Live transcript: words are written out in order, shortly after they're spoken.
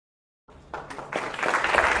Thank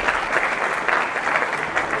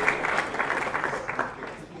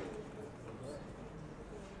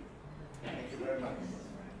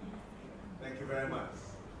you very much.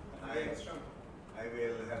 I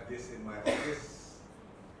will have this in my office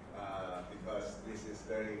because this is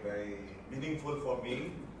very, very meaningful for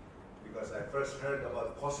me because I first heard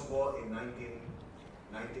about Kosovo in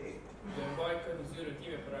 1998.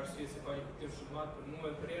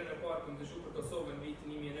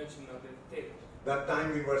 That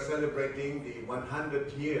time we were celebrating the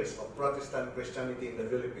 100 years of Protestant Christianity in the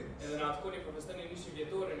Philippines.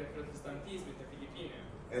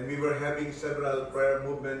 And we were having several prayer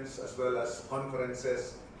movements as well as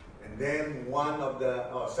conferences. And then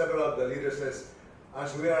several of the leaders says,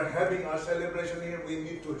 as we are having our celebration here, we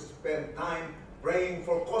need to spend time praying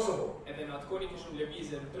for Kosovo.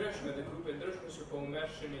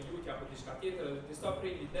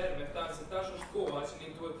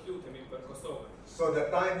 So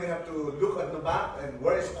that time we have to look at the map and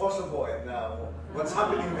where is Kosovo and what's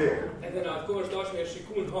happening there.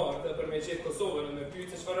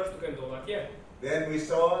 Then we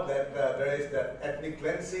saw that there is that ethnic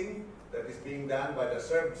cleansing that is being done by the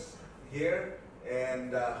Serbs here,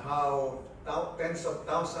 and how tens of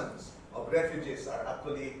thousands of refugees are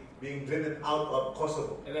actually being driven out of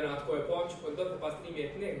Kosovo.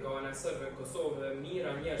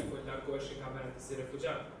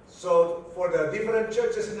 So for the different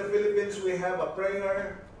churches in the Philippines, we have a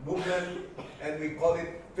prayer movement, and we call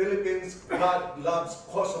it Philippines God Loves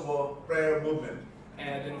Kosovo Prayer Movement.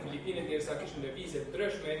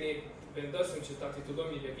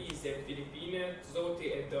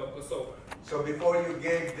 So before you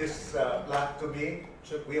gave this plaque to me,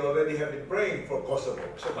 we already have been praying for Kosovo.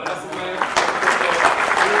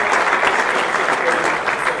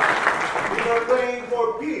 We are praying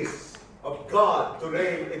for peace of God to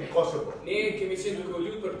reign in Kosovo.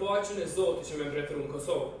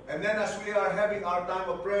 And then as we are having our time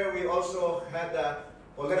of prayer, we also had a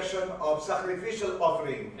collection of sacrificial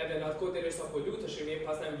offering. And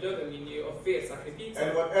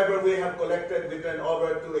whatever we have collected, we turn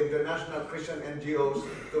over to international Christian NGOs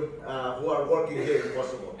who are working here in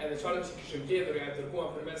Kosovo.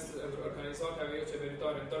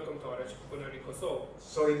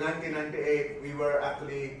 So in 1998, we were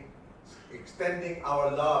actually extending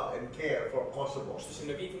our love and care for Kosovo.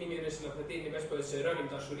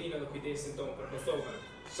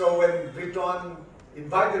 So when Briton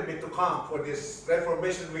invited me to come for this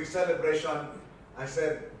Reformation Week celebration, I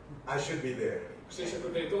said I should be there.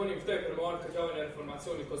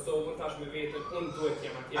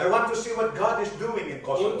 I want to see what God is doing in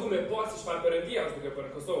Kosovo.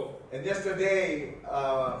 And yesterday,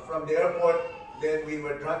 from the airport, then we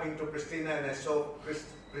were driving to Pristina, and I saw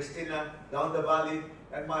Pristina down the valley,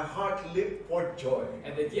 and my heart leaped for joy.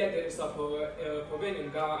 Because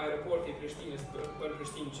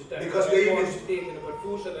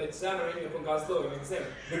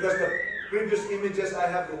the previous images I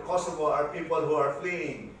have in Kosovo are people who are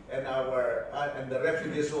fleeing, and the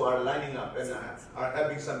refugees who are lining up and are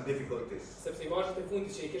having some difficulties.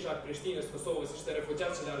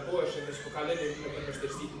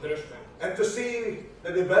 And to see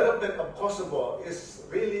the development of Kosovo is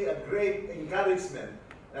really a great encouragement.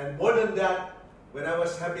 And more than that, when I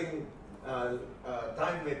was having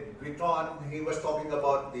time with Briton, he was talking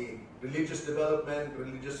about the religious development,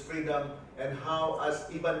 religious freedom, and how as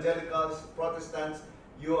evangelicals, Protestants,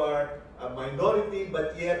 you are a minority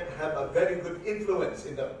but yet have a very good influence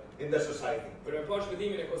in the society.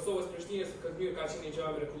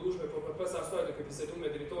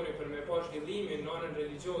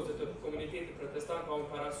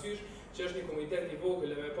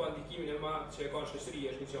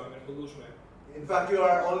 In fact, you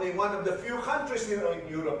are only one of the few countries here in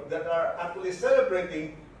Europe that are actually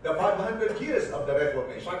celebrating the 500 years of the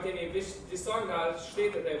Reformation.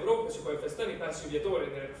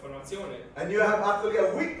 And you have actually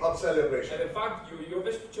a week of celebration.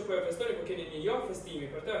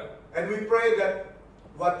 And we pray that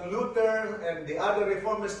what Luther and the other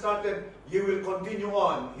reformers started, you will continue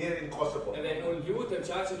on here in Kosovo.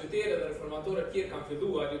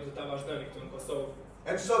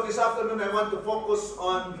 And so this afternoon I want to focus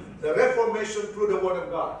on the Reformation through the Word of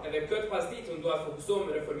God.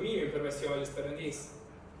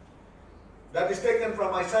 That is taken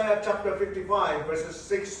from Isaiah chapter 55, verses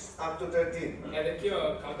 6 up to 13.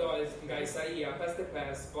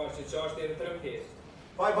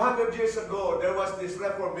 500 years ago, there was this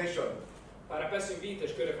Reformation.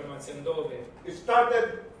 It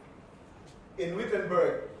started in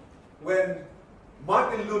Wittenberg when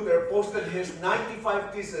Martin Luther posted his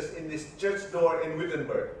 95 theses in this church door in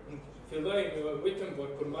Wittenberg. Filloi në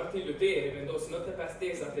Wittenberg kur Martin Luteri vendos 95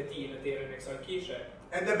 teza të tij në terën e kësaj kishe.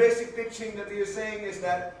 And the basic teaching that he is saying is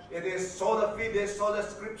that it is sola fide, sola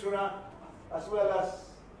scriptura, as well as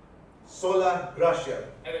sola gratia.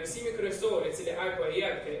 Edhe mësimi kryesor i cili ai po e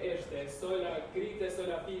jepte ishte sola crite,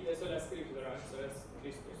 sola fide, sola scriptura, sola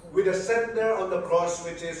Christus. With a center on the cross,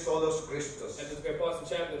 which is solus Christus. Edhe duke pasur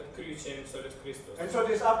qendër të kryqin sola Christus. And so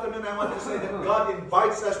this afternoon I want to say that God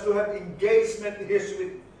invites us to have engagement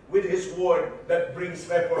with His Word that brings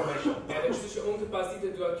reformation. Edhe kështu që unë të pasditë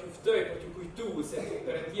dua t'ju ftoj për t'ju kujtuar se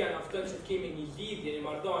Perëndia na fton që të kemi një lidhje, një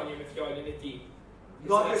marrëdhënie me fjalën e Tij.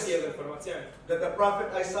 Notice that the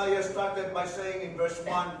prophet Isaiah started by saying in verse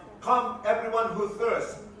 1, "Come, everyone who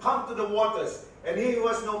thirsts, come to the waters, and he who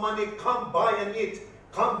has no money, come buy and eat.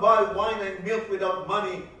 Come buy wine and milk without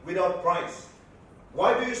money, without price.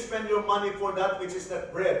 Why do you spend your money for that which is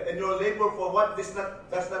not bread, and your labor for what does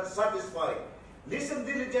not satisfy? Listen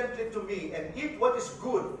diligently to me, and eat what is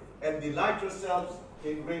good, and delight yourselves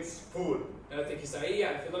in rich food." Tek Isaia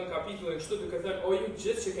fillon kapitullin kështu duke thënë: "O ju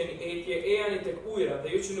gjithë që keni etje, ejani tek ujërat, dhe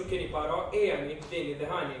ju që nuk keni para, ejani, bleni dhe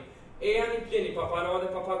hani. Ejani, bleni pa para dhe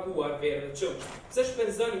pa paguar verë dhe qumsh. Pse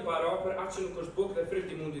shpenzoni para për atë që nuk është bukë dhe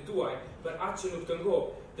fryti mundit tuaj, për atë që nuk të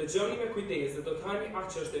ngop. Dëgjoni me kujdes dhe do të hani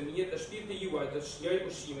atë që është e mirë dhe shpirti juaj do të shijojë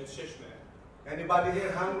ushqime të shishme." Anybody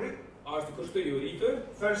here hungry? A është kështu i uritur?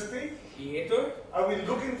 Thirsty? I jetur? Are we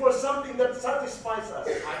looking for something that satisfies us?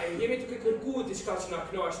 A jemi duke kërkuar diçka që na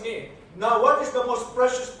kënaq ne? Now, what is the most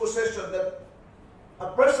precious possession that a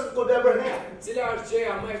person could ever have? Cila është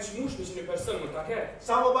gjëja më e çmueshme që një person mund ta ketë?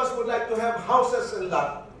 Some of us would like to have houses and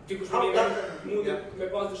lot. Dikush mund me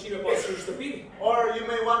pas dëshirë me pas një shtëpi, Or you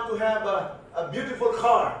may want to have a beautiful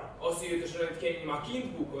car. ose ju dëshironi të keni një makinë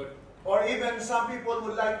të bukur, Or even some people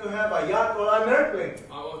would like to have a yacht or an airplane.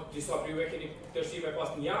 apo disa prej juve keni dëshirë me pas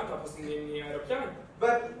një jaht apo një aeroplan.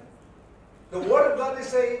 But the Word of God is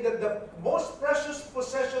saying that the most precious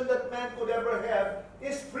possession that man could ever have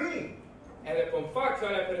is free. Edhe po në fakt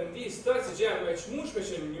fjala e Perëndisë thotë se gjëja më e çmueshme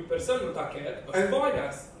që një person mund ta ketë është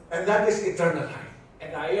falas. And that is eternal life.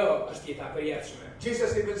 Edhe ajo është jeta e përjetshme.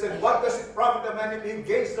 Jesus even said, "What does it profit a man if he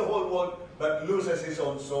gains the whole world but loses his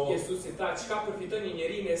own soul?" Jezusi tha, çka përfiton një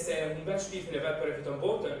njeri nëse humbet shpirtin e vet për e fiton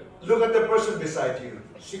botën? Look at the person beside you.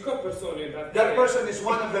 Shiko personin rreth That teje. person is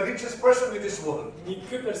one of the richest person in this world.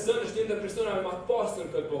 Ky person është një ndër personave më të pasur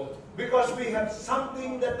në këtë botë. Because we have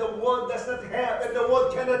something that the world does not have and the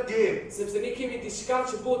world cannot give. Sepse ne kemi diçka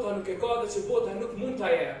që bota nuk e ka dhe që bota nuk mund ta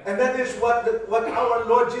jepë. And that is what our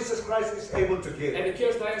Lord Jesus Christ is able to give. Edhe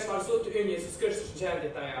kjo është ajo çfarë Zoti ynë Jezus Krisht është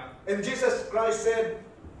gjendje ta jap. And Jesus Christ said,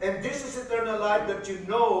 "And this is eternal life, that you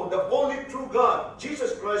know the only true God,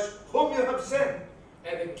 Jesus Christ, whom you have sent."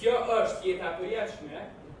 Edhe kjo është jeta e përjetshme,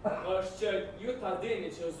 është që ju ta dini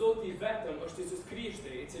që Zoti i vetëm është Jezus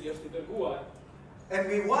Krishti, i cili është i dërguar. And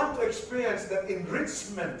we want to experience that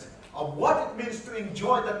enrichment of what it means to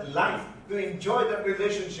enjoy that life, to enjoy that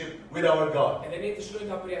relationship with our God. Edhe ne dëshirojmë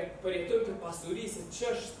ta përjetojmë këtë pasuri se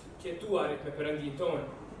ç'është jetuarit me Perëndin tonë.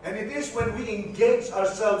 And it is when we engage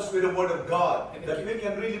ourselves with the Word of God that we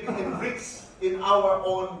can really be enriched in our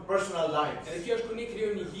own personal lives. Edhe kjo është kur ne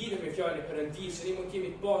krijojmë një lidhje me fjalën e Perëndisë, ne mund të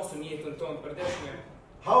kemi të pasur në jetën tonë të përditshme.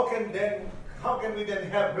 How can we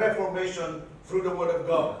then have reformation through the Word of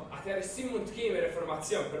God? Atëherë si mund të kemi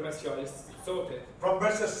reformacion përmes fjalës së Zotit? From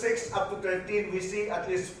verses 6 up to 13, we see at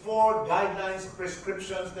least 4 guidelines,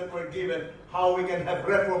 prescriptions that were given how we can have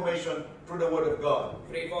reformation through the Word of God.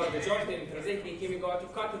 Prej vargu 6 deri në 13 ne kemi gati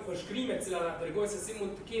 4 përshkrime të cilat na tregojnë se si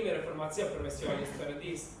mund të kemi reformacion përmes fjalës së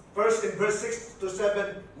Perëndisë. First, in verse 6 to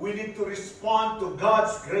 7, we need to respond to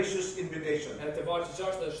God's gracious invitation. Edhe te vargu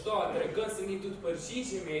 6 dhe 7 tregon se ne duhet të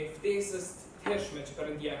përgjigjemi ftesës të hershme që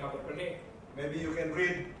Perëndia ka për ne. Maybe you can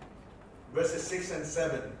read verses 6 and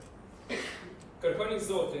 7. Kërkoni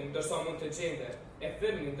Zotin ndërsa mund të gjende, e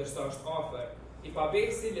thirrni ndërsa është afër. I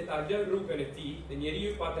pabesi le ta lë rrugën e tij, dhe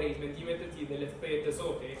njeriu pa drejt mendimet e tij dhe le të kthehet te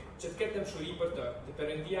Zoti, që të ketë dëshuri për të, dhe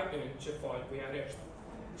Perëndia ynë që fal bujarisht.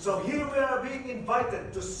 So here we are being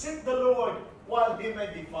invited to seek the Lord while He may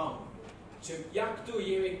be found. Që ja këtu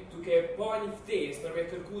jemi duke pa një ftesë për me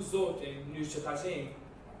kërku Zotin në mënyrë që ta gjejmë.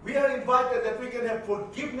 We are invited that we can have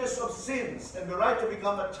forgiveness of sins and the right to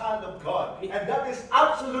become a child of God. And that is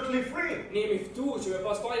absolutely free. Ne jemi ftuar që me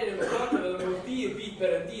pas faljen e mëkateve dhe me udhëtie vit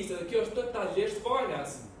Perëndisë, dhe kjo është totalisht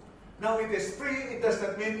falas. Now it is free, it does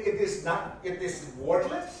not mean it is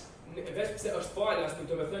worthless. Vesh pse është falas, nuk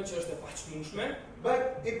do të thënë që është e paqëmueshme.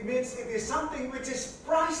 But it means it is something which is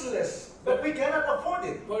priceless, but we cannot afford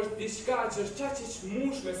it. Po është diçka që është çaq e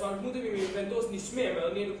çmueshme, sa nuk mundemi me vendos një çmim,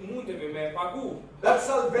 edhe ne nuk mundemi me pagu. That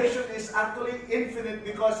salvation is actually infinite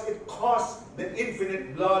because it cost the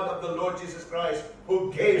infinite blood of the Lord Jesus Christ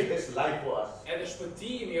who gave his life for us. Edhe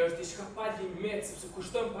shpëtimi është diçka pa limit, sepse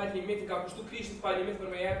kushton pa limit, ka kushtuar Krishti pa limit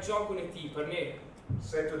për me jap gjakun e tij për ne.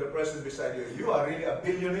 Say to the person beside you, you are really a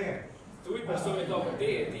billionaire. Tuj personi to për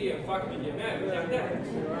ti je fakt milioner, miliarder.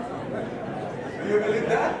 Do you believe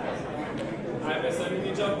that? Ai besoni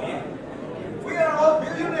një gjatë. We are all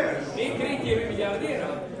billionaires. Ne krejt jemi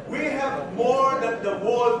miliardera. We have more than the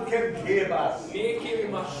world can give us. Ne kemi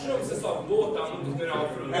më shumë se sa bota mund të na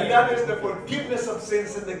ofrojë. And that is the forgiveness of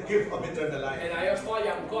sins and the gift of eternal life. Edhe ajo është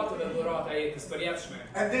falja e mëkateve dhe dhurata e jetës përjetshme.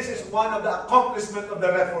 And this is one of the accomplishments of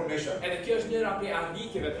the Reformation. Edhe kjo është njëra prej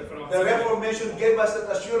arritjeve të The reformacionit. Reformation gave us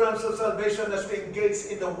that assurance of salvation as we engage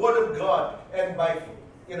in the Word of God and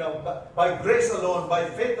by grace alone, by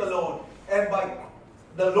faith alone, and by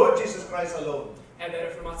the Lord Jesus Christ alone. Edhe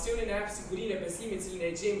reformacioni na jep sigurinë e besimit, cilin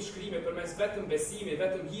e gjejmë shkrimë përmes vetëm besimit,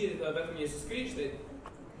 vetëm hirit dhe vetëm Jezus Krishtit.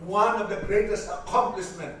 One of the greatest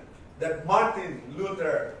accomplishments that Martin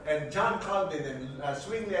Luther and John Calvin and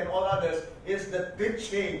Zwingli and all others is the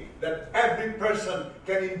teaching that every person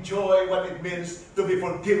can enjoy what it means to be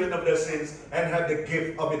forgiven of their sins and have the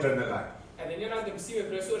gift of eternal life. Edhe njëra nga mësimet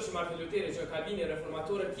kryesore që Martin Luteri, John Calvini,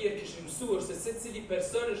 reformatorët tjerë kishin mësuar se secili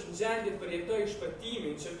person është në gjendje të përjetojë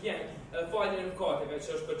shpëtimin që vjen faljen e mëkateve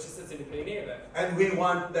që është për secili prej neve. And we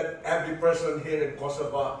want that every person here in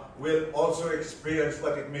Kosova will also experience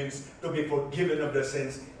what it means to be forgiven of their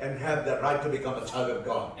sins and have the right to become a child of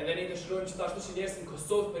God. Edhe ne dëshirojmë që ashtu që njerëzit në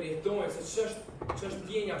Kosovë përjetojnë se ç'është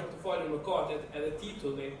ndjenja për të falur mëkatet, edhe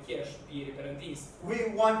titulli thjesht biri Perëndis. We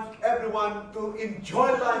want everyone to enjoy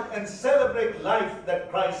life and celebrate life that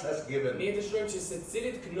Christ has given. Ne dëshirojmë që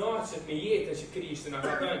secili të kënaqet me jetën që Krishti na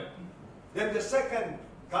ka dhënë. Then the second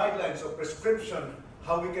guidelines or prescription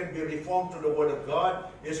how we can be reformed to the Word of God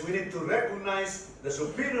is we need to recognize the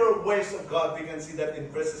superior ways of God. We can see that in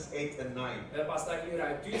verses 8 and 9. Edhe pastaj mënyra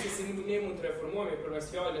e dytë se si ne mund të reformohemi përmes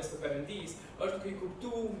fjalës së Perëndis, është duke i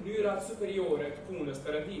kuptuar mënyrat superiore të punës së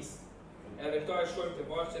Perëndis. Edhe këto e shohim te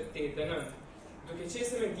vargjet 8 dhe 9. Duke qenë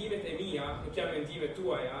se mendimet e mia nuk janë mendimet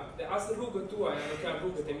tuaja, dhe as rrugët tuaja nuk janë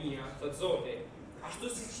rrugët e mia, thot Zoti. Ashtu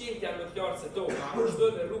si qiejt janë më të lartë se toka, ashtu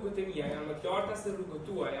edhe rrugët e mia janë më të larta se rrugët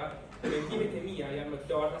tuaja, dhe mendimet e mia janë më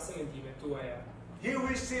të larta se mendimet tuaja. Here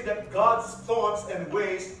we see that God's thoughts and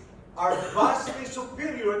ways are vastly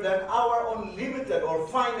superior than our unlimited or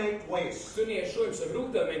finite ways. Këtu ne e shohim se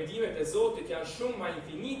rrugët dhe mendimet e Zotit janë shumë më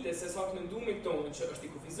infinite se sa të mendimit tonë që është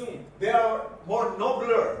i kufizuar. They are more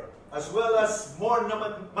nobler as well as more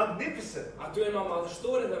magnificent. Aty janë më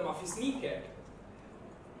madhështore dhe më fisnike.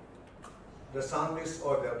 The psalmist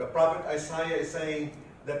or the prophet Isaiah is saying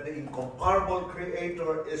that the incomparable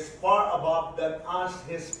Creator is far above than us,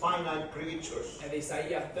 His finite creatures. Edhe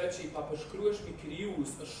Isaia thotë që i papërshkrueshmi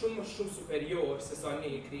krijues është shumë më shumë superior se sa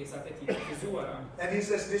ne krijesat e tij të krijuara. And he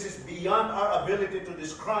says this is beyond our ability to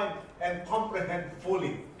describe and comprehend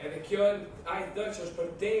fully. Edhe kjo ai thotë që është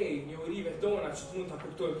përtej njohurive tona që mund ta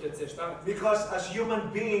kuptojmë plotësisht. Because as human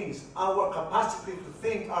beings, our capacity to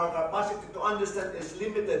think, our capacity to understand is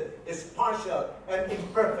limited, is partial and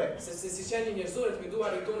imperfect. Se si qenë njerëzore të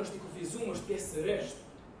menduarit tonë është i kufizuar, është pjesërisht.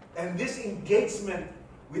 And this engagement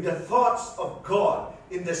with the thoughts of God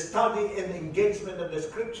in the study and engagement of the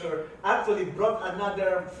Scripture actually brought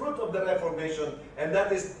another fruit of the Reformation, and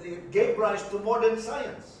that is it gave rise to modern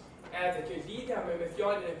science. Edhe kjo lidhja me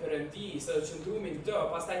fjalën e Perëndis, edhe qëndrumin të,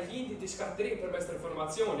 pastaj lindi diçka të re përmes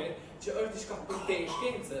reformacionit, që është diçka përtej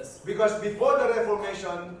shkencës. Because before the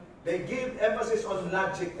Reformation, they gave emphasis on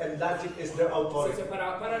logic, and logic is their authority. Sepse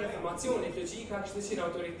para reformacionit, logjika kishte qenë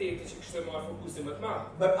autoriteti që kishte marrë fokusin më të madh.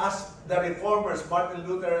 But as the reformers, Martin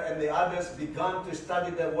Luther and the others, began to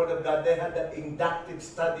study the Word of God, they had the inductive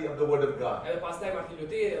study of the Word of God. Edhe pastaj Martin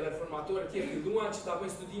Luteri dhe reformatorët tjerë filluan që ta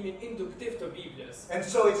bëjnë studimin induktiv të Biblës. And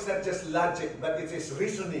so it's not just logic, but it is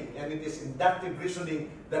reasoning, and it is inductive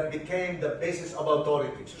reasoning that became the basis of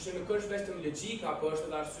authority. Kështu që nuk është vetëm logjika, por është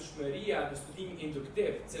edhe arsyeshmëria dhe studimi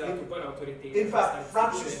induktiv, që tu bën autoriteti. In fact,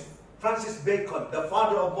 Francis Bacon, the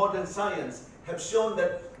father of modern science, have shown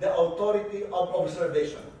that the authority of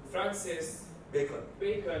observation. Francis Bacon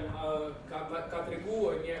ka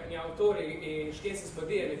treguar një autor i shkencës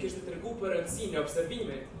moderne, kishte treguar për rëndësinë e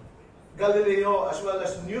observimit. Galileo as well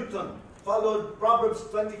as Newton followed Proverbs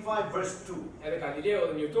 25 verse 2. Edhe Galileo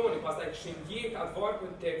dhe Newtoni pastaj kishin ndjek atë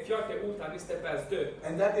varkun tek fjalët e ulta 25:2.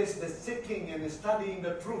 And that is the seeking and studying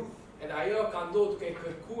the truth. Edhe ajo ka ndodhur duke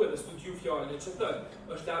kërkuar dhe studiu fjalën që thot,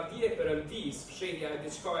 është lavdia e Perëndis, fshehja e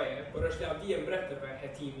diçkaje, por është lavdia e mbretërve,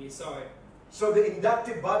 hetimi i saj. So the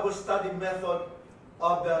inductive Bible study method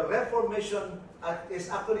of the Reformation is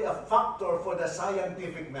actually a factor for the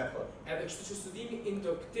scientific method. Edhe kështu që studimi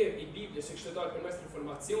induktiv I Biblës që kishte dalë përmes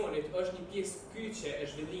Reformacionit është një pjesë kyçe e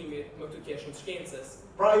zhvillimit më të keqshëm të shkencës.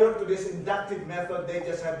 Prior to this inductive method, they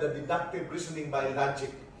just have the deductive reasoning by logic.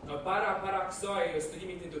 Para kësaj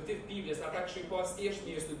studimit induktiv Biblës, ata kishin pas thjesht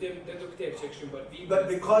një studim deduktiv që kishin bërë Biblën. But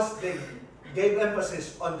because they gave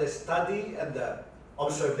emphasis on the study and the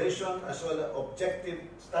observation as well as objective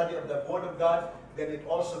study of the Word of God, then it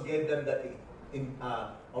also gave them the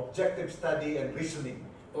objective study and reasoning.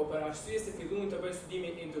 Po për arsye se filluan të bëjnë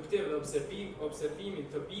studimin induktiv dhe observimin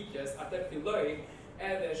të Biblës, atë filloi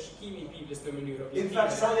edhe shikimi I Biblës në mënyrë objektive. In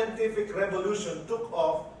fact, scientific revolution took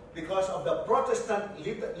off because of the Protestant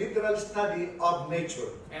literal study of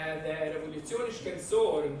nature. Edhe revolucioni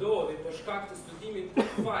shkencor ndodhi për shkak të studimit të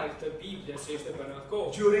falt të Biblës që ishte bërë në atë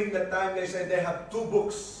kohë. During the time they said they have two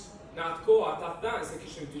books. Në atë kohë ata thanë se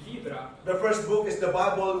kishin dy libra. The first book is the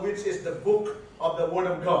Bible, which is the book of the Word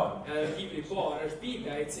of God. Libri I parë është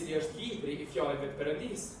Bibla, I cili është libri I fjalëve të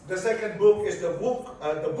Perëndis. The second book is the book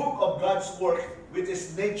of God's Word, which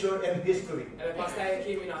is nature and history. Edhe pastaj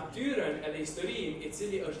kemi natyrën edhe historinë, I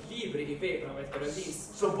cili është libri I veprave të Perëndis.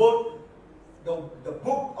 So both the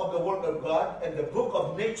book of the Word of God and the book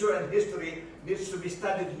of nature and history needs to be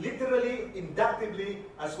studied literally, inductively,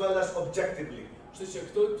 as well as objectively. Kështu që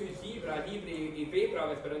këto dy libra, libri I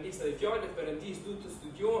veprave të Perëndis dhe fjalët e Perëndis duhet të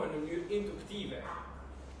studiohen në mënyrë induktive.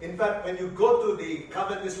 In fact, when you go to the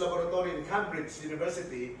Cavendish Laboratory in Cambridge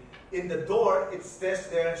University, in the door it says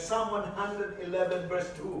there Psalm 111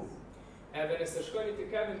 verse 2. Edhe nëse shkoni te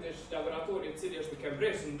Cavendish Laboratory I cili është në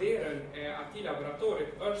Cambridge, në derën e atij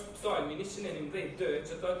laboratorit është Psalmi 111:2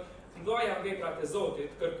 që thotë ndoja veprat e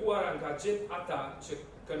Zotit, kërkuara nga gjithë ata që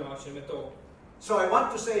kënaqen me to. So I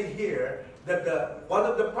want to say here that one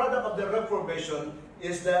of the products of the Reformation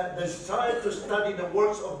is the desire to study the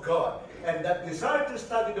works of God. And that desire to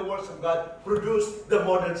study the works of God produced the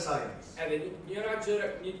modern science. Edhe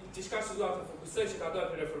diçka që do të fokusoj që ka dalë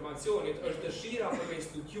për Reformacionit është dëshira për me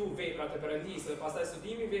studiu veprat e Perëndis dhe pastaj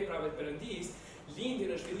studimi I veprave të Perëndis lindi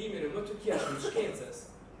në zhvillimin e më të keqshëm të shkencës.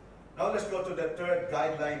 Now let's go to the third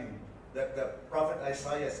guideline that the prophet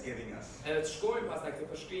Isaiah is giving us. Edhe të shkojmë pastaj këtë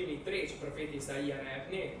përshkrimi I tretë që profeti Isaia na jep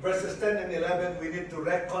ne. Verses 10 and 11 we need to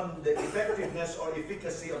reckon the effectiveness or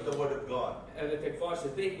efficacy of the word of God. Edhe tek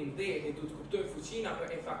vargu 10 duhet të kuptojmë fuqinë apo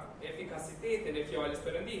efikasitetin e fjalës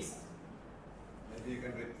Perëndis. Maybe you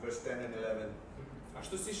can read verse 10 and 11.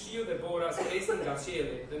 Ashtu si shiu dhe bora spresin nga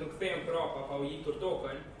qielli dhe nuk thehen prapa pa u ikur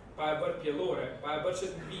tokën, pa e bërë pjellore, pa e bërë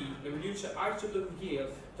që të mbi, në mënyrë që ai që do të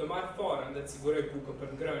vjedh të marrë farën dhe të siguroj bukën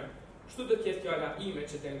për ngrënë. Kështu do të jetë fjala ime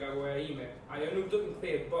që të nga goja ime. Ajo nuk do të më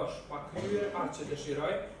kthehet bosh, pa kryer atë që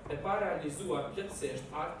dëshiroj dhe pa realizuar plotësisht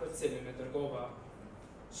atë për cilin e dërgova.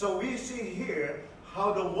 So we see here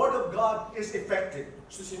how the word of God is effective.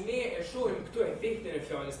 Kështu që ne e shohim këtu efektin e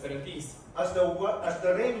fjalës Perëndis. As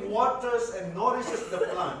the rain waters and nourishes the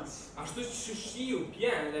plants, ashtu që shiu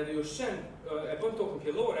bjen dhe ushqen e bën tokën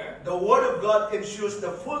pjellore, the word of God ensures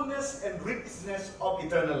the fullness and richness of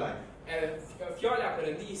eternal life. Fjala e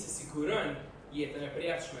Perëndis siguron jetën e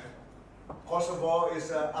përjetshme. Kosovo is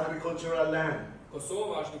an agricultural land.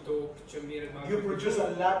 Kosova është një tokë që merret me You produce a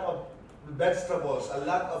lot of vegetables, a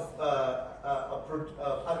lot of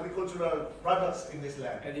agricultural products in this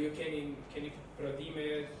land. Edhe ju keni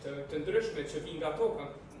prodhime të ndryshme që vijnë nga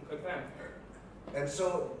toka në këtë vend. And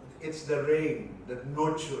so it's the rain that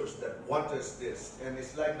nurtures, that waters this, and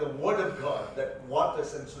it's like the word of God that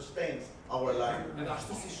waters and sustains our life. Edhe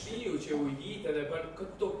ashtu si shiu që ujit edhe bën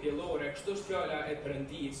këtë tokë pjellore, kështu është fjala e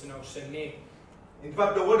Perëndis që na ushqen ne. In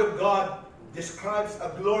fact, the word of God describes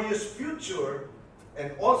a glorious future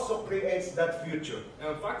and also creates that future.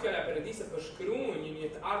 Në fakt fjala e Perëndis përshkruan një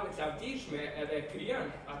jetë ardhme të lavdishme edhe krijon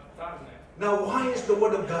atë të ardhmen. Now, why is the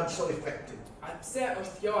word of God so effective? Pse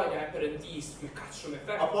është fjala e Perëndis me kaq shumë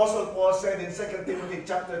efekt? Apostle Paul said in 2 Timothy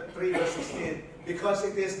chapter 3 verse 16, because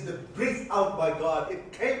it is breathed out by God,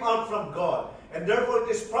 it came out from God, and therefore it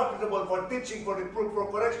is profitable for teaching, for reproof, for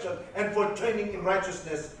correction, and for training in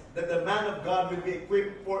righteousness, that the man of God will be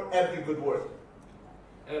equipped for every good work.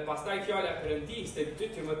 Edhe pastaj fjala e Perëndis te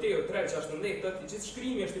 2 Timoteu 3:16 thotë gjithë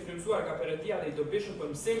shkrimi është I frymzuar nga Perëndia dhe I dobishëm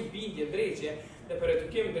për mësim, bindje, drejtje dhe për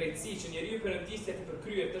edukim drejtësi që njeriu Perëndis të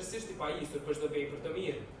përkryer tërësisht I pajisur për çdo vepër të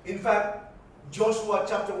mirë. In fact, Joshua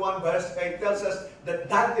chapter 1 verse 8 tells us that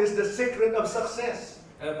that is the secret of success.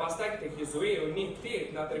 Edhe pastaj tek Jozue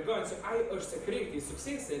 1:8 na tregon se ai është sekreti I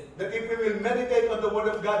suksesit. That if we will meditate on the word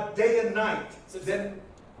of God day and night, then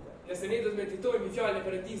Nëse ne do të meditojmë fjalën e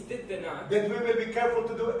Perëndisë ditë dhe natë, then we will be careful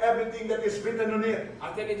to do everything that is written on it.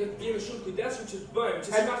 atë ne do të jemi shumë kujdesshëm që të bëjmë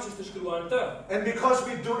çka që është shkruar në të. And because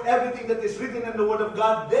we do everything that is written in the word of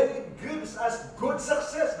God, then it gives us good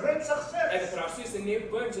success, great Edhe success. për arsye se ne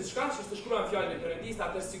bëjmë çka që është shkruar në fjalën e Perëndisë,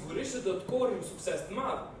 atë sigurisht do të korrim sukses të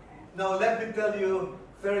madh. Now let me tell you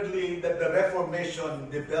thirdly that the Reformation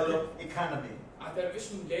developed economy. Atëherë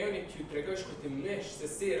vetëm lejoni t'ju tregoj shkurtimisht se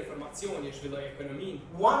si reformacioni zhvilloi ekonominë.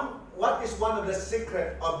 What is one of the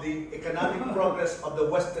secret of the economic progress of the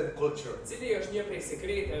Western culture? Cili është një prej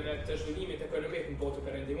sekreteve të zhvillimit ekonomik në botën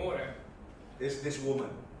perëndimore? Is this woman.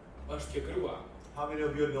 Është kjo grua. How many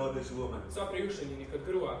of you know this woman? Sa prej jush e njihni këtë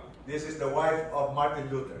grua? This is the wife of Martin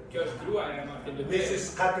Luther. Kjo është gruaja e Martin Lutherit. This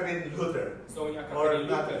is Catherine Luther. Sonja Or Catherine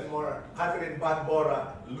Luther. not more, Catherine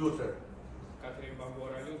Barbara Luther. Catherine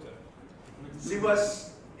Barbara Luther. She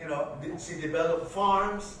was, she developed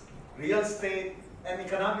farms, real estate, and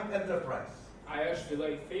economic enterprise. Ajo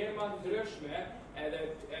zhvilloi ferma të ndryshme edhe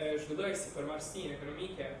zhvilloi sipërmarrësinë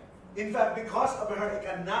ekonomike. In fact, because of her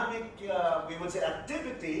economic, we would say,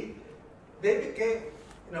 activity, they became,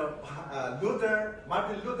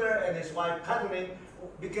 Martin Luther and his wife Catherine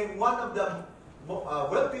became one of the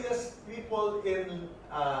wealthiest people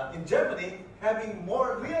in Germany, having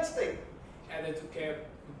more real estate. Edhe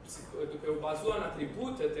duke u bazuar në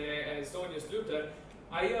atributet e zonjës Luther,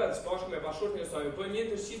 ajo bashkë me bashkëshortin e saj bën një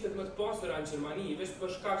ndër qytetet më të pasura në Gjermani, vetëm për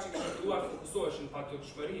shkak që kishte filluar fokusoheshin në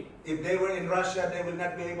patjetërshmëri. If they were in Russia, they will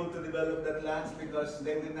not be able to develop that lands because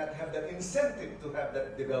they will not have that incentive to have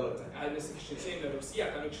that development. Ai nëse kishin qenë në Rusia,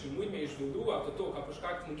 ata nuk kishin mujt me I zhvilluar ato toka për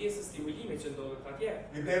shkak të mungesës stimulimit që ndodhet atje.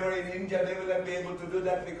 If they were in India, they will not be able to do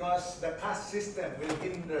that because the caste system will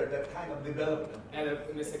hinder that kind of development. Edhe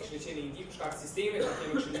nëse kishin qenë në Indi për shkak të sistemit, atje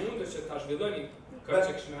nuk kishin mundur që ta zhvillonin këtë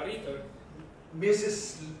që kishin arritur.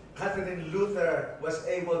 Mrs. Catherine Luther was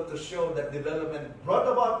able to show that development brought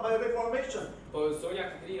about by Reformation. Po zonja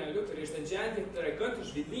Katrina Luther ishte në gjendje të tregon të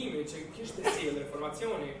zhvillimin që kishte sjellë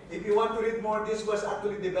reformacioni. If you want to read more, this was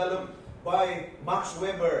actually developed by Max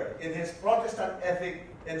Weber in his Protestant ethic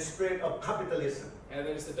and spirit of capitalism.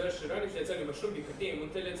 Edhe nëse dëshironi të lexoni më shumë mbi këtë temë,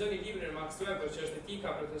 mund të lexoni librin e Max Weber që është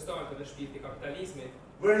Etika protestante dhe shpirti I kapitalizmit.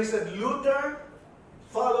 Where he said Luther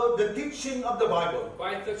followed the teaching of the Bible. Pa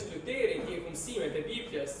I thënë që Luteri ndjek mësimet e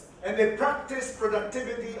Biblës. And they practiced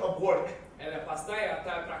productivity of work. Edhe pastaj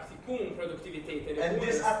ata praktikuan produktivitetin e And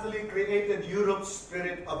this punës. actually created Europe's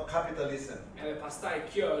spirit of capitalism. Edhe pastaj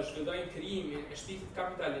kjo zhvilloi krijimin e shpirtit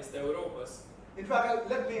kapitalist të Europës. In fact,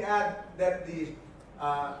 let me add that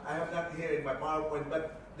I have not here in my PowerPoint,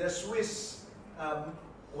 but the Swiss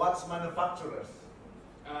watch manufacturers.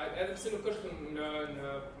 Edhe pse nuk është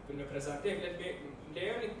në prezantim,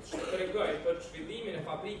 lejoni të tregoj për zhvillimin e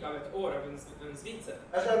fabrikave të orave në Zvicër.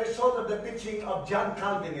 As a result of the teaching of John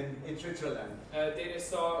Calvin in Switzerland.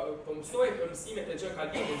 Derisa po mësoj për mësimet e John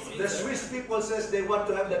Calvinit në The Zvicër. Swiss people says they want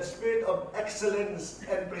to have that spirit of excellence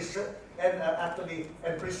and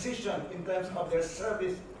precision in terms of their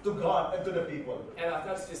service to God and to the people. Edhe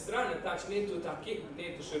ata zvicestranë tash ne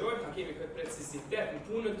dëshirojmë ta kemi këtë precizitet në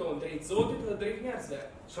punën tonë drejt Zotit dhe drejt njerëzve.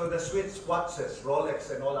 So the Swiss watches, Rolex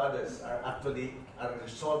and all others are actually a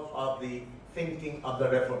result of the thinking of the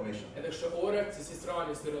Reformation. Edhe kështu orët si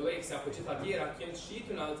Zvicestrani, si Rolex apo gjithë tjera kanë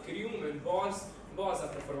shitur në të krijuar në baza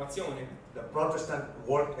të reformacionit. The Protestant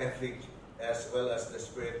work ethic as well as the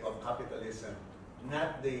spirit of capitalism,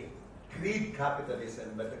 not the greed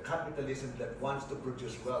capitalism, but the capitalism that wants to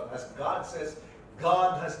produce wealth. As God says,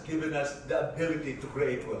 God has given us the ability to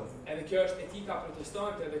create wealth. Edhe kjo është etika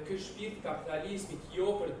protestante dhe ky shpirt I kapitalizmit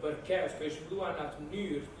jo për të bërë keq, për të zhvilluar në atë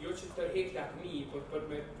mënyrë, jo që të tërheq lakmi, por për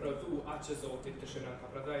me prodhu atë që Zoti dëshiron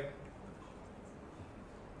ta prodhoj.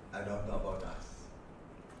 I don't know about us,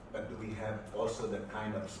 but do we have also the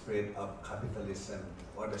kind of spirit of capitalism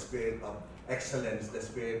or the spirit of excellence, the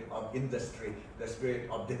spirit of industry, the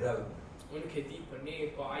spirit of development? Unë nuk e di për ne,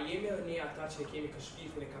 po a jemi edhe ne ata që kemi këtë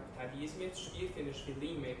shpirtin e kapitalizmit, shpirtin e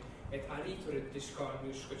zhvillimit, e të arriturit diçka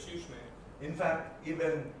në shkëlqyeshme. In fact,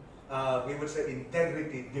 even we would say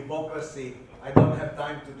integrity, democracy, I don't have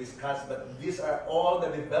time to discuss, but these are all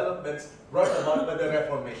the developments brought about by the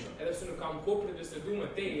Reformation. Edhe pse nuk kam kohë për të diskutuar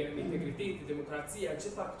më tej integriteti, demokracia,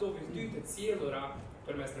 gjitha këto virtyte të sjellura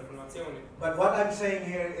përmes reformacionit. But what I'm saying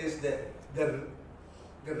here is that the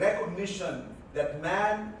recognition that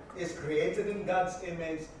man is created in God's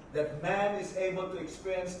image, that man is able to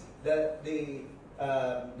experience the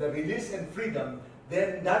release and freedom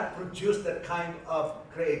then that produced that kind of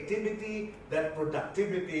creativity, that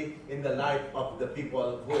productivity in the life of the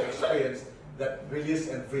people who experienced that release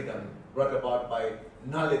and freedom brought about by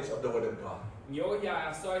knowledge of the Word of God. Njohja e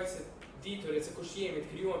asaj se ditërit se kush jemi të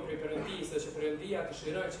krijuar prej Perëndisë, dhe që Perëndia të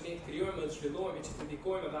shëron që ne të krijojmë dhe të zhvillohemi, që të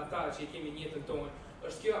ndikojmë edhe ata që i kemi në jetën tonë.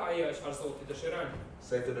 Është kjo ajo çfarë Zoti dëshiron.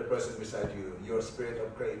 Say to the person beside you, your spirit of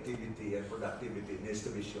creativity and productivity needs to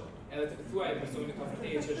be shown. Edhe të thuaj personit ka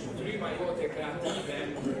vërtetë që shfryma jote kreative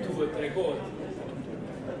duhet tregohet.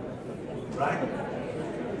 Right?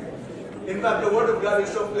 In fact, the Word of God is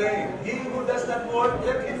so plain. He who does not work,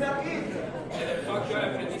 let him not eat.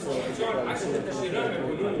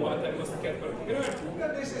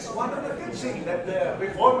 This is one of the good things that the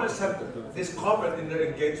Reformers have discovered in their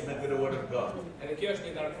engagement with the Word of God.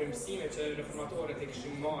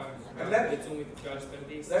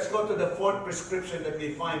 Let's go to the fourth prescription that we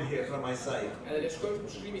find here from Isaiah.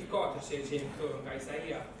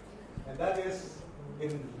 And that is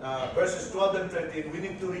in verses 12 and 13, we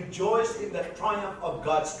need to rejoice in the triumph of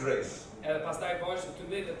God's grace. Edhe pastaj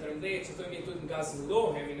vazhdim 12-13 që thonë tu nga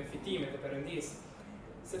zllohemi në fitimet e Perëndisë.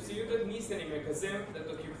 Sepse ju do të niseni me gëzim dhe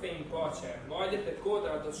do t'ju kthejnë paqe. Valët e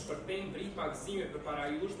kodra do të shpërthejnë brit magëzime përpara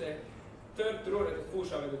jush dhe tërë droret e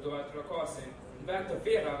fushave do t'u trokasin. Në vend të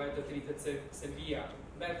verrave do të rritet selvia,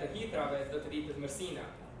 në vend të hitrave do të rritet mërsina.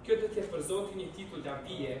 Kjo do të jetë për Zotin një titull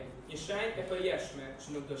lavdije, një shenjë e përjeshme që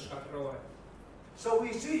nuk do shkatërrohet. So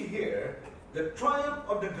we see here the triumph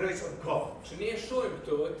of the grace of God.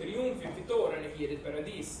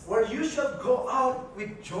 Where you shall go out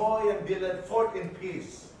with joy and be led forth in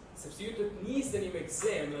peace.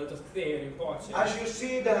 As you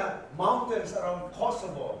see the mountains around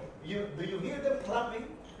Kosovo, do you hear them clapping?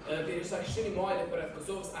 Do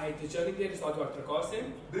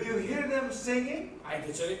you hear them singing?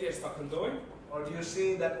 Or do you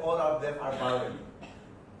see that all of them are barren?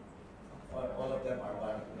 Or all of them are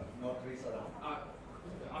barren? No trees around.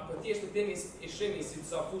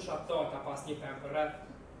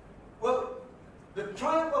 Well, the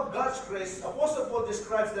triumph of God's grace, Apostle Paul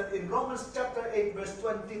describes that in Romans chapter 8, verse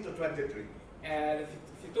 20 to 23.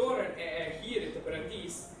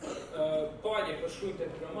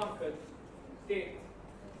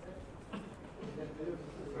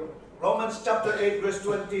 Romans chapter 8, verse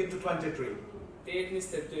 20 to 23.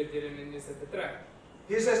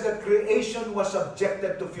 He says that creation was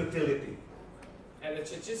subjected to futility.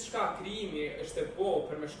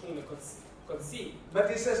 But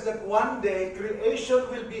he says that one day creation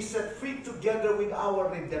will be set free together with our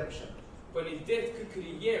redemption.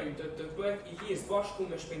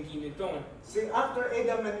 See, after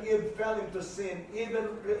Adam and Eve fell into sin, even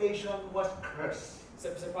creation was cursed.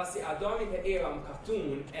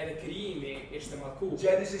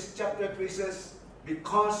 Genesis chapter 3 says,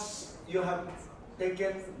 because you have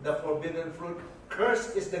taken the forbidden fruit,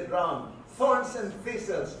 cursed is the ground, thorns and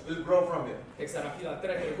thistles will grow from it. And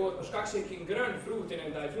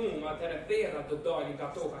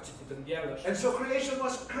so creation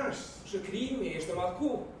was cursed.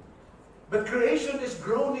 But creation is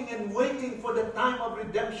groaning and waiting for the time of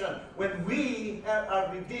redemption. When we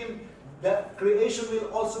are redeemed, that creation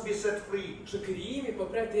will also be set free.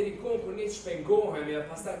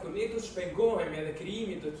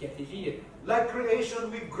 Like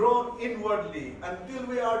creation, we groan inwardly until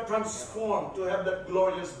we are transformed to have that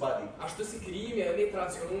glorious body.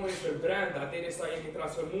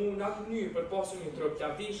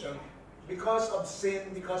 Because of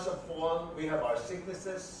sin, because of fall, we have our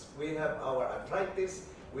sicknesses, we have our arthritis,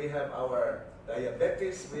 we have our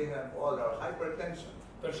diabetes, we have all our hypertension.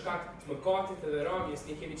 Për shkak të mëkatit edhe rëmjes,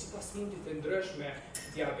 ne kemi gjitha smundje të ndryshme,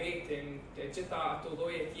 diabetin, gjitha ato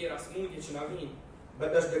lloje tjera smundje që na vijnë.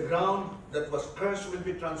 But as the ground that was cursed will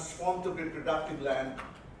be transformed to be productive land,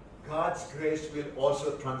 God's grace will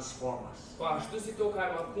also transform us. Po ashtu si toka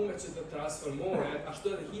e mallkuar që do transformohet,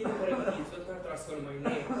 ashtu edhe hiri Perëndisë do të transformojë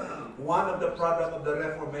ne. One of the products of the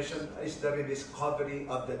Reformation is the rediscovery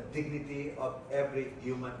of the dignity of every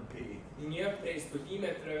human being. Një prej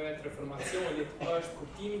studimeve të Reformacionit është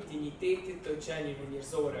kuptimi I dinjitetit të qenieve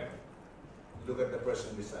njerëzore. Look at the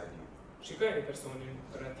person beside you. Shikojeni personin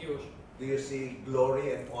rreth jush. Do you see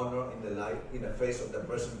glory and honor in the light, in the face of the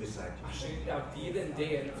person beside you?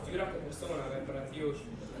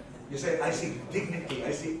 You say, I see dignity,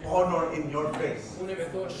 I see honor in your face.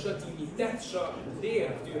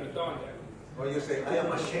 Or you say, I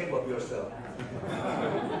am ashamed of yourself.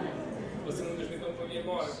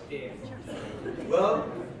 Well,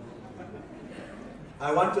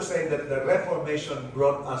 I want to say that the Reformation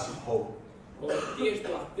brought us hope.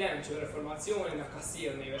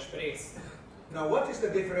 Now, what is the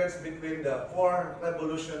difference between the four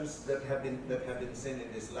revolutions that have been seen in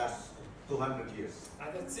this last 200 years?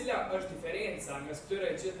 Atë cila është diferenca mes këtyre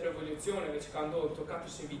gjithë revolucioneve që kanë ndodhur këto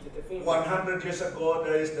 400 vitet e fundit? 100 years ago,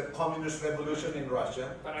 there is the communist revolution in Russia.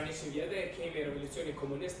 Para 100 vjetë kemi revolucionin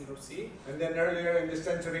komunist në Rusi. And then earlier in this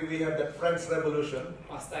century, we have the French Revolution.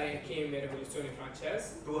 Pastaj kemi revolucionin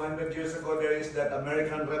francez. 200 years ago, there is that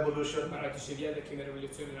American Revolution. Para 200 vjetë kemi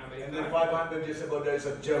revolucionin And then amerikan. 500 years ago, there is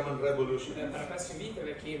a German Revolution. Dhe para 500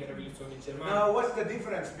 viteve kemi revolucionin gjerman. Now, what's the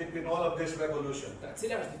difference between all of this revolution?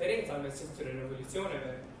 Cila është diferenca mes këtyre revolucioneve?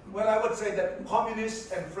 Well, I would say that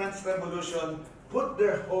communist and French Revolution put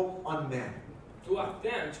their hope on man. Dua të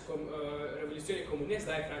them që revolucioni komunist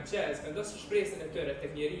dhe ai francez vendosën shpresën e tyre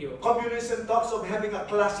tek njeriu. Communism talks of having a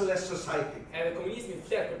classless society. Edhe komunizmi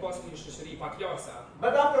flet për pasur një shoqëri pa klasa.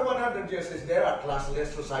 But after 100 years, is there a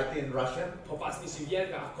classless society in Russia? Po pas 100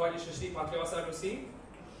 vjetëve ka një shoqëri pa klasa në Rusi?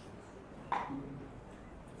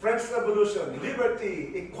 French Revolution,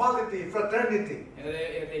 liberty, equality, fraternity.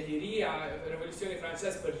 Edhe liria, revolucioni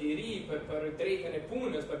francez për liri, për drejtën e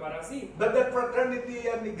punës, për barazi. But that fraternity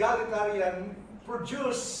and egalitarian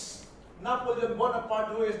produced Napoleon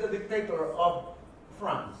Bonaparte, who is the dictator of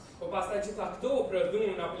France. Po pastaj gjitha këto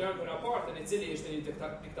prodhuan Napoleon Bonaparte, i cili ishte një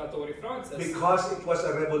diktator I Francës. Because it was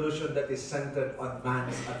a revolution that is centered on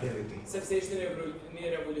man's ability. Sepse ishte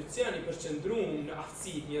një revolucion I përqendruar në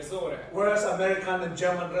aftësitë njerëzore. Whereas American and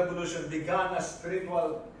German Revolution began as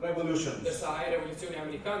spiritual revolutions. Ndërsa ai revolucioni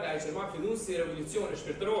amerikan dhe ai gjerman filluan si revolucione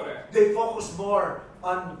shpirtërore. They focus more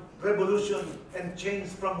on revolution and change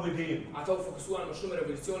from within. Ato fokusuan më shumë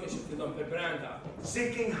revolucione që fillon për brenda.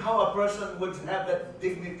 Seeking how a person would have that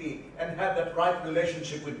dignity and have that right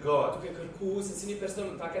relationship with God. Duke kërkuar se si një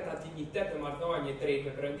person ta ketë atë dignitet e marrëdhënie drejt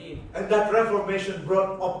me Perëndin. And that Reformation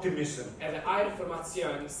brought optimism. Edhe ai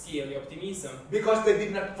reformacion sjellli optimizëm. Because they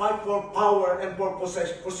did not fight for power and for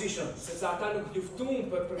positions. Sepse ata nuk luftuan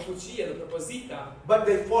për fuqi dhe për pozita. But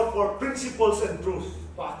they fought for principles and truth.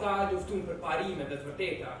 Po ata luftuan për parimet dhe të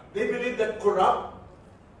vërteta. They believed that corrupt,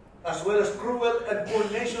 as well as cruel and poor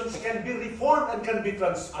nations can be reformed and can be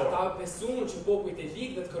transformed. Ata besuan që popujt e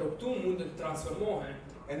ligë dhe të korruptuar mund të transformohen.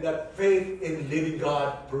 And that faith in living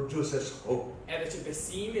God produces hope. Edhe që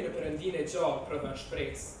besimi në Perëndinë e gjallë prodhon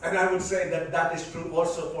shpresë. And I would say that that is true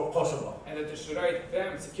also for Kosovo. Edhe dëshiroj të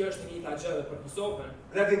them se kjo është një gjë edhe për Kosovën.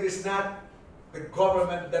 That it is not the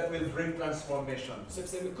government that will bring transformation.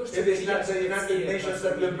 Sepse nuk është It is not the United Nations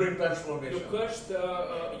that will bring transformation. Nuk është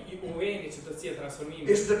UN që do të sjellë transformimin.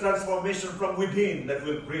 It's the transformation from within that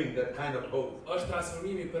will bring that kind of hope. Është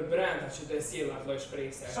transformimi për brenda që do të sjellë atë lloj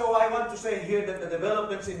shpresë. So I want to say here that the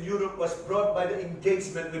developments in Europe was brought by the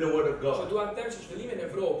engagement with the Word of Që God. duan të them që zhvillimi në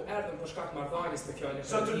Evropë erdhën për shkak marrëdhënies me fjalën e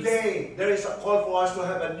So Perëndisë. today there is a call for us to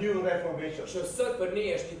have a new reformation. Që sot për ne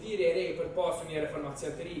është një thirrje e re për të pasur një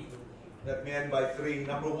reformacion të ri. Let me end by three.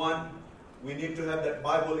 Number one, we need to have that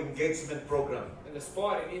Bible engagement program. Dhe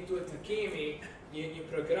spari ne duhet të kemi një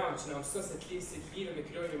program që na mëson se të lidhemi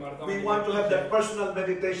krijojmë marrëdhënie. We want to have that personal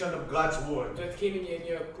meditation of God's Word. Duhet të kemi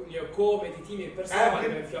një kohë meditimi personal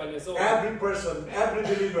me fjalën e Zotit. Every person, every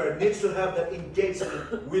believer needs to have that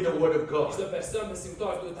engagement with the Word of God. Çdo person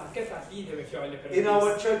besimtar duhet ta ketë atë lidhje me fjalën e Perëndisë. In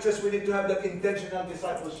our churches, we need to have that intentional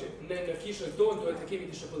discipleship, Në kishën tonë duhet të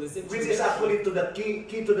kemi dishepullizim. which is actually to the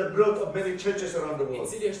key to the growth of many churches around the I world.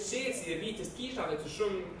 cili është çelësi I rritjes kishave të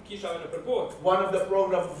shumë kishave nëpër botë. One of the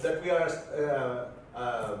programs that we are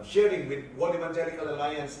sharing with World Evangelical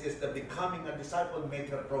Alliance is the Becoming a Disciple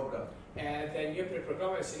Maker program. Dhe një prej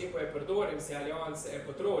programeve që ne po e përdorim si aleancë e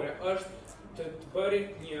botërore është të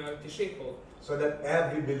bërit një disciple. So that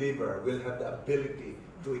every believer will have the ability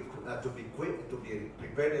to be equipped, to be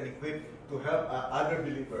prepared and equipped to help other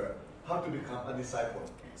believer how to become a disciple.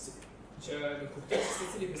 Që në kuptim se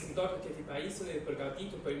secili besimtar të ketë I pajisur dhe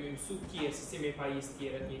përgatitur për më mësu të tjerë se si me pajisë të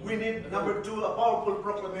tjerë të We need, number two, a powerful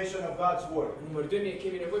proclamation of God's Word. Numër 2 ne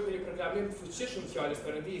kemi nevojë për një proklamim të fuqishëm të fjalës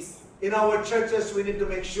Perëndisë. In our churches, we need to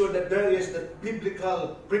make sure that there is the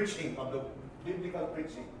biblical preaching of the biblical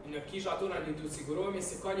preaching. Në kisha tona ne duhet sigurohemi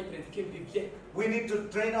se ka një predikim biblik. We need to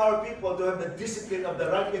train our people to have the discipline of the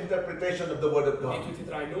right interpretation of the Word of Ne God, duhet të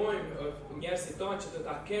trajnojmë njerëzit tonë që të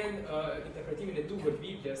ta kenë interpretimin e duhur të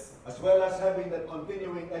Biblës. as well as having the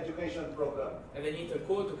continuing education program. Edhe një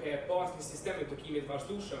tërkohë duke e pasur një sistem edukimit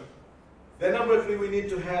vazhdueshëm. Then number three, we need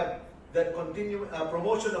to have that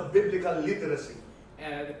promotion of biblical literacy.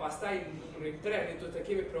 Dhe pastaj numri 3 ne duhet të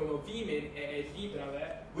kemi promovimin e librave.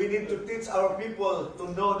 We need to teach our people to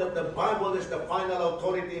know that the Bible is the final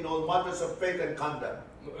authority in all matters of faith and conduct.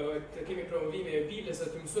 Të kemi promovimin e Biblës,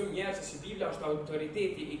 të mësojmë njerëzit se Bibla është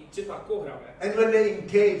autoriteti I gjitha kohrave. And when they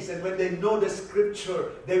engage and when they know the scripture,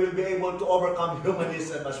 they will be able to overcome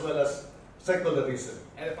humanism as well as secularism.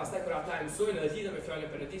 Edhe pastaj kur ata e mësojnë dhe lidhen me fjalën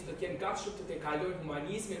e Perëndisë, do të jenë gatshëm të kalojnë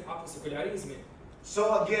humanizmin apo sekularizmin. So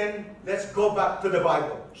again, let's go back to the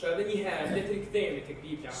Bible. Shë edhe një herë, le të rikthehemi tek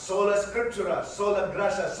Bibla. Sola Scriptura, sola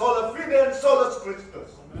gratia, sola fide, and sola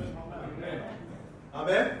Christus. Amen.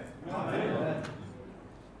 Amen? Amen.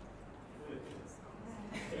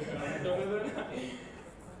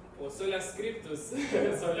 Po sola scriptus,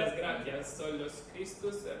 sola gratia, solus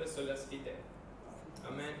Christus, edhe sola fide.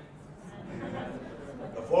 Amen.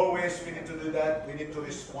 The 4 ways we need to do that, we need to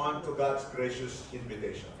respond to God's gracious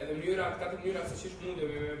invitation. Edhe katër mënyra se çish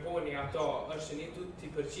mundemi me bëni ato, është ne duhet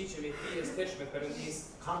të përgjigjemi ftesës tashme Perëndis.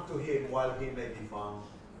 Come to Him while He may be found.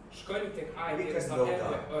 Shkojmë tek ai We që can sa know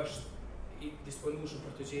herë God. është I disponueshëm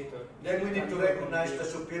për të gjetur. Then we need to recognize the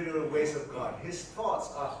superior ways of God. His thoughts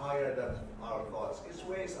are higher than our thoughts. His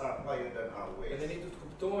ways are higher than our ways. Edhe ne duhet të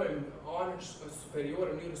kuptojmë anën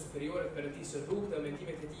superiore, mënyrën superiore të Perëndisë, rrugët dhe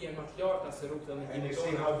mendimet e tij janë më të larta se rrugët dhe And you mendimet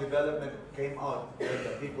see tona. how development came out when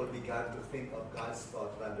the people began to think of God's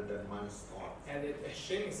thought rather than man's thought. Edhe e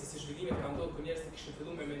shihni se si zhvillimet kanë ndodhur kur njerëzit kishin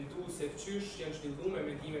filluar me mendu se çysh janë zhvilluar me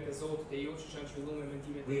mendimet e Zotit e jo çysh janë zhvilluar me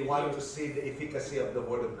mendimet e We want to see the efficacy of the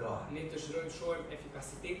Word of God. Ne dëshirojmë të shohim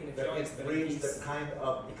efikasitetin e That fjalës it së brings the Perëndisë. kind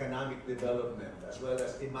of economic development as well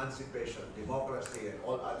as emancipation, democracy, and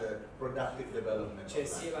all other productive development. Që of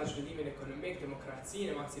life. sjell zhvillimin ekonomik,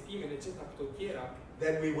 demokracinë, emancipimin e gjitha këto tjera.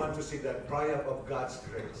 Then we want to see the triumph of God's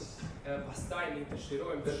grace. Edhe pastaj ne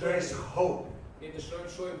dëshirojmë That there is hope. Ne dëshirojmë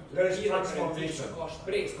të shohim There is të transformation. ka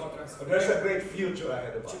shpresë, ka There's transformim. a great future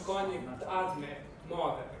ahead of Që us. ka një të ardhme të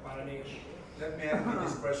madhe përpara nesh. Let me ask you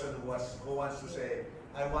this person who wants to say,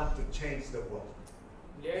 I want to change the world.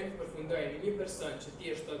 Lejnë të përfundojnë një person që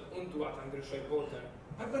thjesht thotë unë dua ta ndryshoj botën.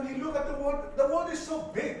 But when you look at the world is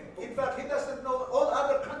so big. In fact, he doesn't know all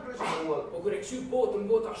other countries in the world. Po kur e qiu botën,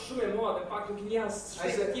 bota shumë e madhe, pak nuk një as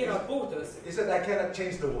shtete të tjera të botës. He said, I cannot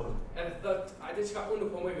change the world. Edhe thotë, hajde çka unë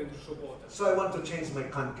nuk po më ndryshoj botën. So I want to change my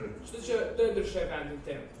country. Kështu që do të ndryshoj vendin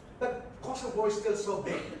tim. But Kosovo is still so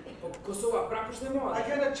big. Po Kosova prapë është e I madhe.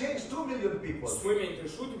 cannot change 2 million people. S'muj me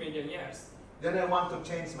ndryshu 2 milion njerëz. Then I want to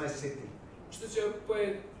change my city. Kështu që po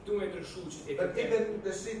e du me ndryshu qytetin But tim. even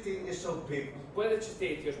the city is so big. Po edhe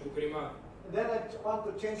qyteti është bukur I madh. Then I want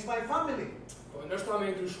to change my family. Po ndoshta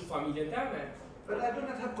me ndryshu familjen time. But I do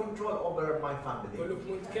not have control over my Po family. nuk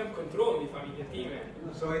mund të kem kontroll mbi familjen time.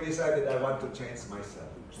 So I decided I want to change myself.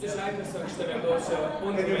 Kështu që ai person kishte vendosur që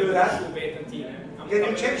unë Can do you me do that? ndryshu veten time. A mund Can ta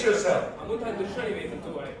you me change ndryshoj? yourself? A mund ta ndryshoni veten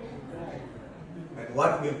tuaj? And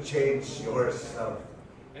what will change yourself?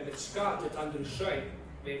 Edhe çka do ta ndryshoj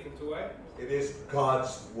veten tuaj? It is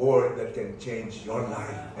God's word that can change your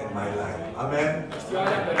life and my life. Amen. Është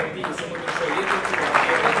fjala e Perëndisë që mund të ndryshojë jetën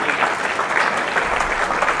tuaj.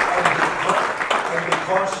 And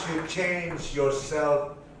because you change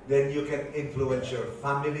yourself, then you can influence your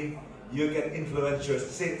family, you can influence your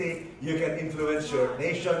city, you can influence your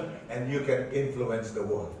nation, and you can influence the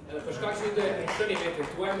world. Edhe për shkak që do të ndryshoni veten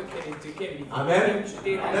tuaj, nuk keni të keni. Amen.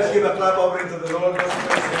 Qytetin. Let's give a clap offering to the Lord.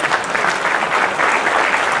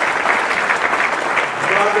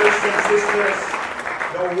 Brothers and sisters,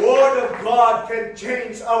 the word of God can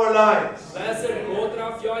change our lives. Vëllezër, motra,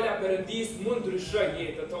 fjala e Perëndisë mund ndryshoj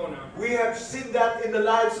jetën tona. We have seen that in the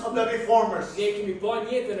lives of the reformers. Ne kemi pa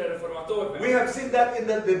jetën e reformatorëve. We have seen that in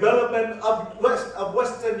the development of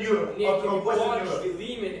Western Europe. Ne Of kemi pa Western Europe.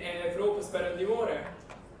 zhvillimin e Evropës perëndimore.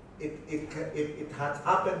 It has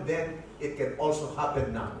happened then, it can also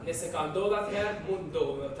happen now. Nëse ka ndodhur atëherë, mund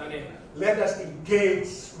ndodhë tani. Let us engage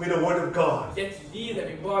with the Word of God. Le të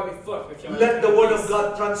lidhemi bëhemi fort me fjalën. Let the Word of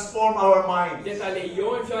God transform our minds, Le ta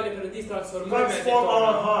lejojmë fjalën e Perëndisë transformojë transform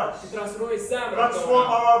our hearts, të transformojë zemrat transform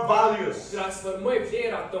tona. our values. Transformojë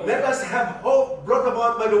vlerat tona. Let us have hope brought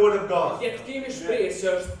about by the Word of God. Le të kemi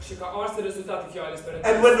shpresë që ka ardhur rezultati i fjalës Perëndisë.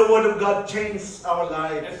 And when the Word of God changes our Edhe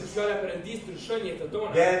lives, kur fjala e Perëndisë ndryshon jetën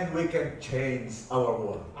tona, then we can change our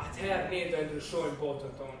world. atëherë ne do ndryshojmë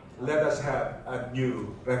botën tonë. Let us have a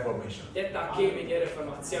new reformation. Le ta kemi një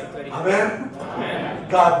reformacion të ri. Amen. Amen.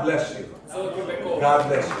 God bless you. Zoti ju bekoft. God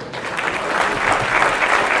bless you.